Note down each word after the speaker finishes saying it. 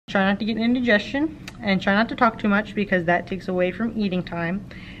Try not to get indigestion, and try not to talk too much because that takes away from eating time.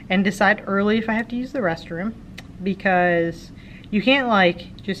 And decide early if I have to use the restroom, because you can't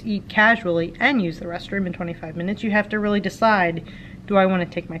like just eat casually and use the restroom in 25 minutes. You have to really decide, do I want to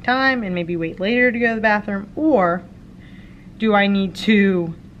take my time and maybe wait later to go to the bathroom, or do I need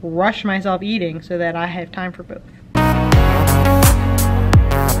to rush myself eating so that I have time for both?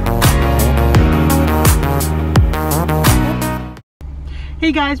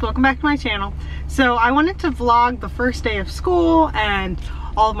 Hey guys, welcome back to my channel. So I wanted to vlog the first day of school and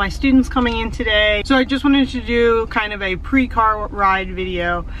all of my students coming in today. So I just wanted to do kind of a pre-car ride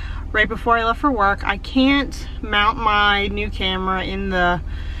video right before I left for work. I can't mount my new camera in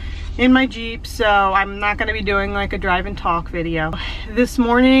my Jeep, so I'm not going to be doing like a drive and talk video. This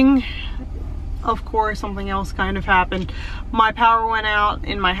morning, of course, something else kind of happened. My power went out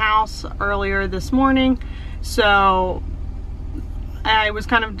in my house earlier this morning, so I was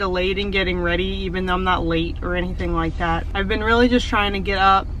kind of delayed in getting ready, even though I'm not late or anything like that. I've been really just trying to get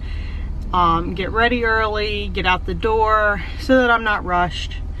up, get ready early, get out the door so that I'm not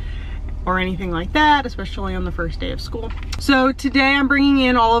rushed or anything like that, especially on the first day of school. So today I'm bringing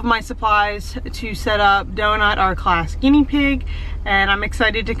in all of my supplies to set up Donut, our class guinea pig, and I'm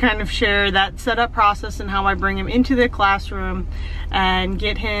excited to kind of share that setup process and how I bring him into the classroom and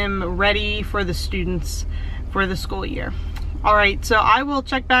get him ready for the students for the school year. Alright, so I will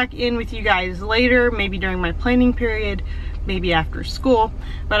check back in with you guys later, maybe during my planning period, maybe after school,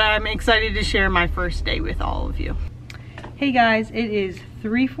 but I'm excited to share my first day with all of you. Hey guys, it is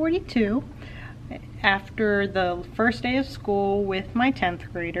 3:42 after the first day of school with my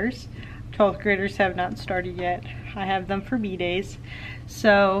 10th graders. 12th graders have not started yet. I have them for B days.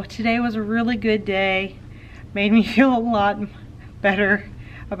 So today was a really good day. Made me feel a lot better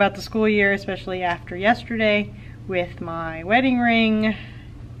about the school year, especially after yesterday with my wedding ring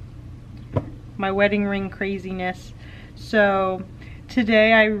craziness. So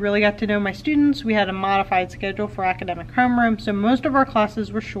today I really got to know my students. We had a modified schedule for academic homeroom, so most of our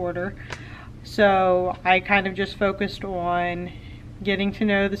classes were shorter. So I kind of just focused on getting to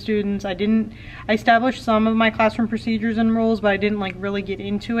know the students. I established some of my classroom procedures and rules, but I didn't like really get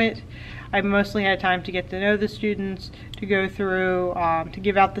into it. I mostly had time to get to know the students, to go through, to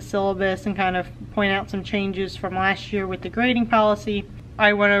give out the syllabus and kind of point out some changes from last year with the grading policy.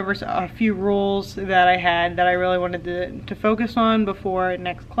 I went over a few rules that I had that I really wanted to focus on before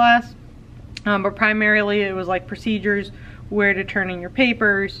next class. But primarily it was like procedures, where to turn in your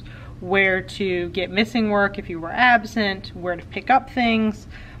papers, where to get missing work if you were absent, where to pick up things,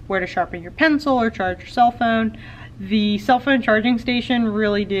 where to sharpen your pencil or charge your cell phone. The cell phone charging station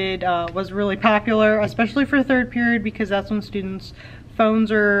really was really popular, especially for third period, because that's when students'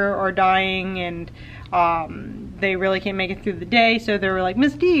 phones are dying and they really can't make it through the day. So they were like,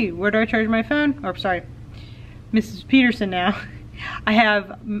 Miss D, where do I charge my phone? Or sorry, Mrs. Peterson now. I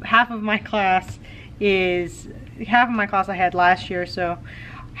have half of my class I had last year, so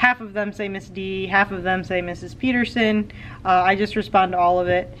half of them say Miss D, half of them say Mrs. Peterson. I just respond to all of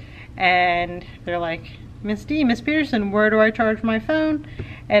it, and they're like, Miss D, Miss Peterson, where do I charge my phone?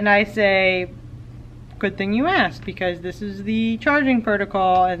 And I say, good thing you asked, because this is the charging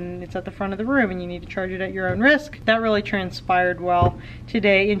protocol and it's at the front of the room and you need to charge it at your own risk. That really transpired well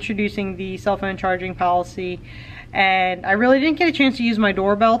today, introducing the cell phone charging policy. And I really didn't get a chance to use my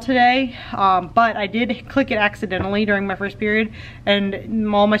doorbell today, but I did click it accidentally during my first period,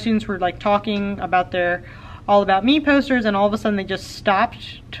 and all my students were like talking about their All About Me posters, and all of a sudden they just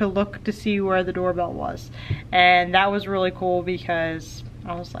stopped to look to see where the doorbell was. And that was really cool, because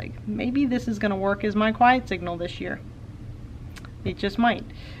I was like, maybe this is gonna work as my quiet signal this year. It just might.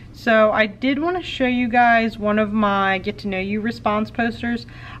 So I did want to show you guys one of my Get to Know You response posters.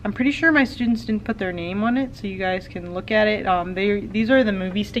 I'm pretty sure my students didn't put their name on it, so you guys can look at it. These are the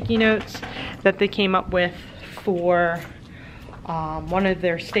movie sticky notes that they came up with for one of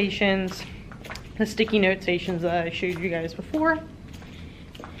their stations, the sticky note stations that I showed you guys before.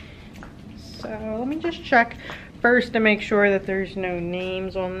 So let me just check first to make sure that there's no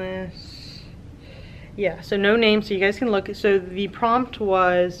names on this. Yeah, so no names, so you guys can look. So the prompt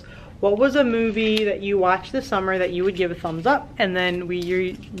was, what was a movie that you watched this summer that you would give a thumbs up? And then we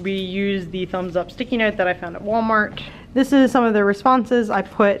used the thumbs up sticky note that I found at Walmart. This is some of the responses. I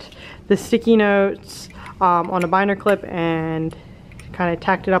put the sticky notes on a binder clip and kind of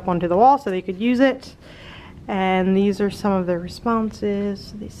tacked it up onto the wall so they could use it. And these are some of their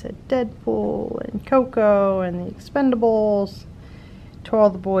responses. They said Deadpool and Coco and The Expendables. To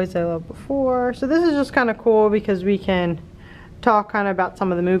All the Boys I Loved Before. So this is just kind of cool because we can talk kind of about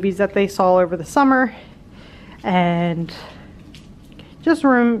some of the movies that they saw over the summer and just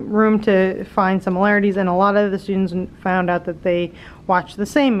room to find similarities, and a lot of the students found out that they watch the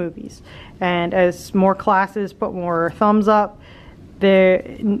same movies. And as more classes put more thumbs up,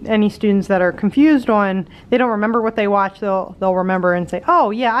 any students that are confused on, they don't remember what they watched, they'll remember and say,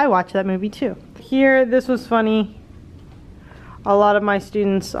 oh yeah, I watched that movie too. Here, this was funny. A lot of my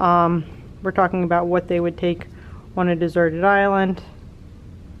students were talking about what they would take on a deserted island.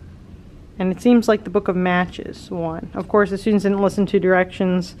 And it seems like the Book of Matches won. Of course, the students didn't listen to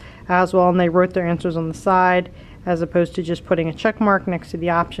directions as well, and they wrote their answers on the side as opposed to just putting a check mark next to the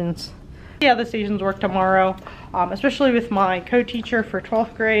options. See how the stations work tomorrow, especially with my co-teacher for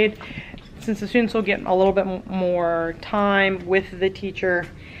 12th grade, since the students will get a little bit more time with the teacher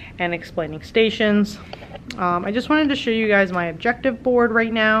and explaining stations. I just wanted to show you guys my objective board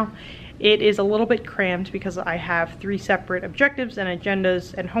right now. It is a little bit cramped because I have 3 separate objectives and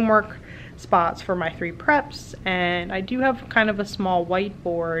agendas and homework spots for my 3 preps, and I do have kind of a small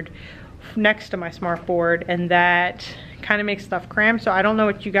whiteboard next to my smart board, and that kind of makes stuff cramped. So I don't know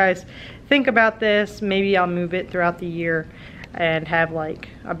what you guys think about this. Maybe I'll move it throughout the year and have like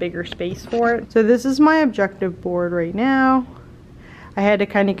a bigger space for it. So this is my objective board right now. I had to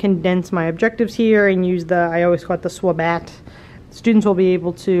kind of condense my objectives here and use I always call it the SWABAT. Students will be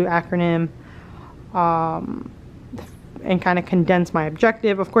able to acronym and kind of condense my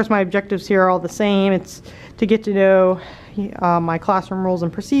objective. Of course, my objectives here are all the same. It's to get to know my classroom rules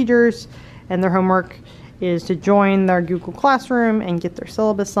and procedures, and their homework is to join their Google Classroom and get their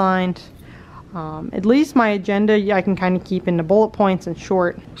syllabus signed. At least my agenda I can kind of keep into bullet points and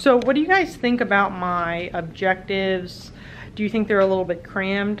short. So what do you guys think about my objectives? Do you think they're a little bit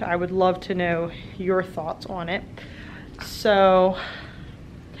crammed? I would love to know your thoughts on it. So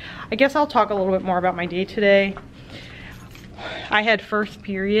I guess I'll talk a little bit more about my day today. I had first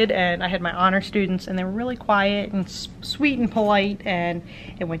period and I had my honor students, and they were really quiet and sweet and polite, and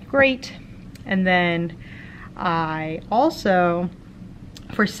it went great. And then I also,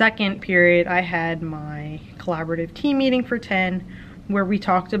 for second period, I had my collaborative team meeting for 10, where we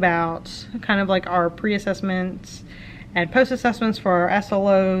talked about kind of like our pre-assessments and post-assessments for our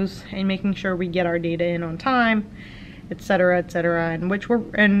SLOs and making sure we get our data in on time, etc., etc. And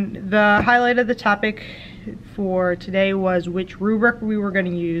the highlight of the topic for today was which rubric we were going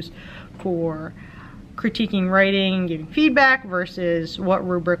to use for critiquing writing and giving feedback versus what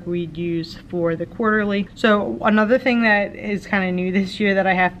rubric we'd use for the quarterly. So another thing that is kind of new this year that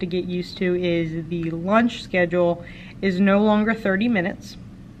I have to get used to is the lunch schedule is no longer 30 minutes.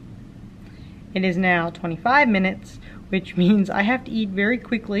 It is now 25 minutes, which means I have to eat very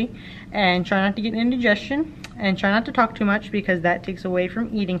quickly and try not to get indigestion and try not to talk too much, because that takes away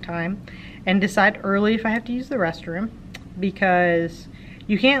from eating time, and decide early if I have to use the restroom, because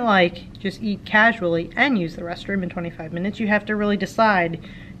you can't like just eat casually and use the restroom in 25 minutes. You have to really decide,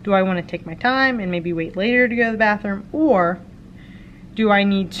 do I want to take my time and maybe wait later to go to the bathroom, or do I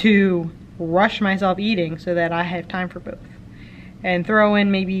need to rush myself eating so that I have time for both? And throw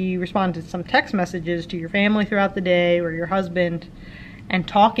in, maybe respond to some text messages to your family throughout the day or your husband, and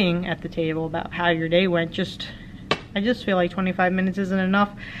talking at the table about how your day went. I just feel like 25 minutes isn't enough.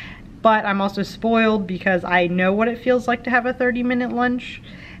 But I'm also spoiled because I know what it feels like to have a 30-minute lunch,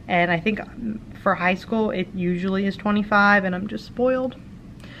 and I think for high school it usually is 25, and I'm just spoiled.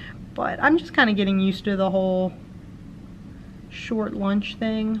 But I'm just kind of getting used to the whole short lunch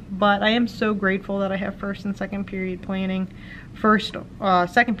thing. But I am so grateful that I have first and second period planning.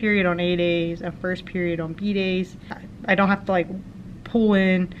 Second period on A days and first period on B days. I don't have to like pull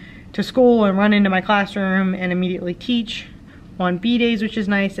in to school and run into my classroom and immediately teach on B days, which is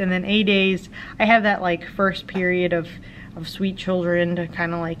nice. And then A days, I have that like first period of sweet children to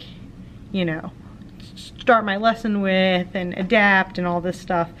kind of like, you know, start my lesson with and adapt and all this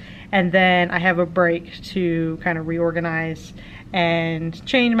stuff. And then I have a break to kind of reorganize and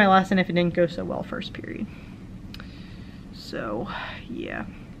change my lesson if it didn't go so well first period. So yeah.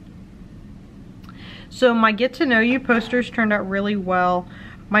 So my get to know you posters turned out really well.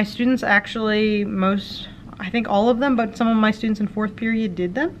 My students actually, I think all of them, but some of my students in fourth period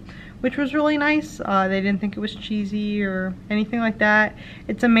did them, which was really nice. They didn't think it was cheesy or anything like that.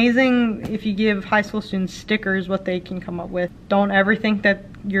 It's amazing if you give high school students stickers what they can come up with. Don't ever think that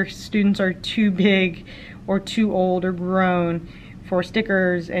your students are too big or too old or grown for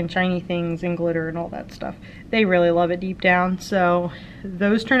stickers and shiny things and glitter and all that stuff. They really love it deep down. So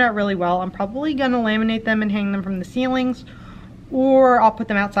those turned out really well. I'm probably gonna laminate them and hang them from the ceilings, or I'll put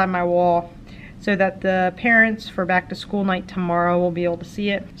them outside my wall so that the parents for back to school night tomorrow will be able to see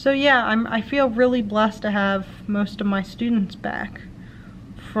it. So yeah, I feel really blessed to have most of my students back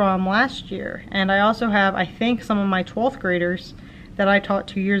from last year. And I also have, I think, some of my 12th graders that I taught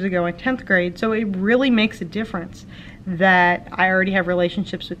 2 years ago in 10th grade. So it really makes a difference that I already have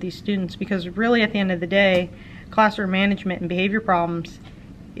relationships with these students, because really at the end of the day, classroom management and behavior problems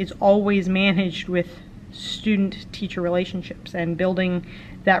is always managed with student-teacher relationships and building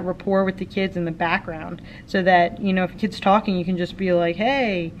that rapport with the kids in the background, so that, you know, if a kid's talking, you can just be like,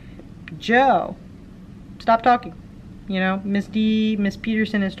 hey, Joe, stop talking. You know, Miss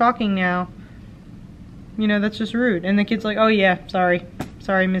Peterson is talking now. You know, that's just rude. And the kid's like, oh yeah, sorry,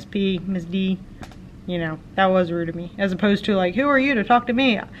 Miss P, Miss D. You know, that was rude of me. As opposed to like, who are you to talk to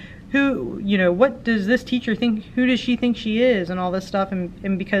me? Who, you know, what does this teacher think, who does she think she is, and all this stuff.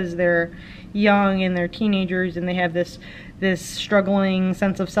 And because they're young and they're teenagers and they have this struggling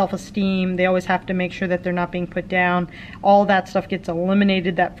sense of self-esteem, they always have to make sure that they're not being put down. All that stuff gets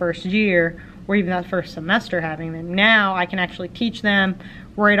eliminated that first year, or even that first semester having them. Now I can actually teach them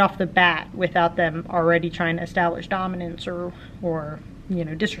right off the bat without them already trying to establish dominance or you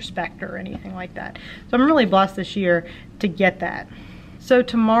know, disrespect or anything like that. So I'm really blessed this year to get that. So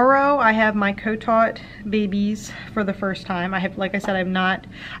tomorrow I have my co-taught babies for the first time. I have, like I said, I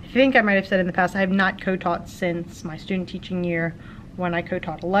think I might have said in the past, I have not co-taught since my student teaching year when I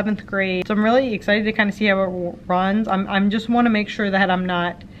co-taught 11th grade. So I'm really excited to kind of see how it runs. I'm just want to make sure that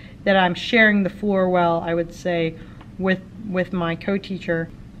I'm sharing the floor well, I would say, with my co-teacher.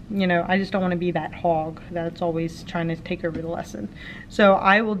 You know, I just don't want to be that hog that's always trying to take over the lesson. So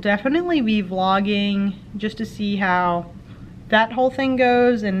I will definitely be vlogging just to see how that whole thing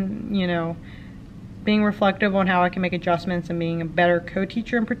goes, and, you know, being reflective on how I can make adjustments and being a better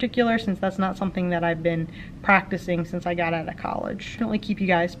co-teacher in particular, since that's not something that I've been practicing since I got out of college. Definitely keep you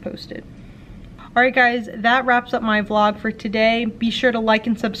guys posted. Alright guys, that wraps up my vlog for today. Be sure to like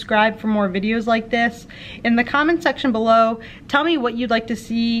and subscribe for more videos like this. In the comment section below, tell me what you'd like to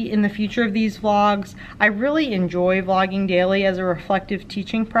see in the future of these vlogs. I really enjoy vlogging daily as a reflective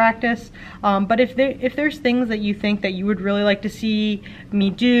teaching practice. But if there's things that you think that you would really like to see me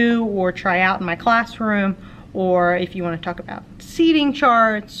do or try out in my classroom, or if you want to talk about seating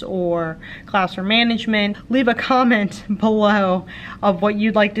charts or classroom management, leave a comment below of what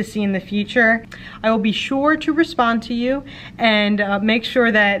you'd like to see in the future. I will be sure to respond to you and make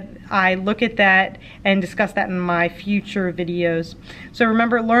sure that I look at that and discuss that in my future videos. So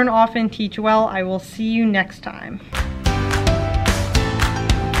remember, learn often, teach well. I will see you next time.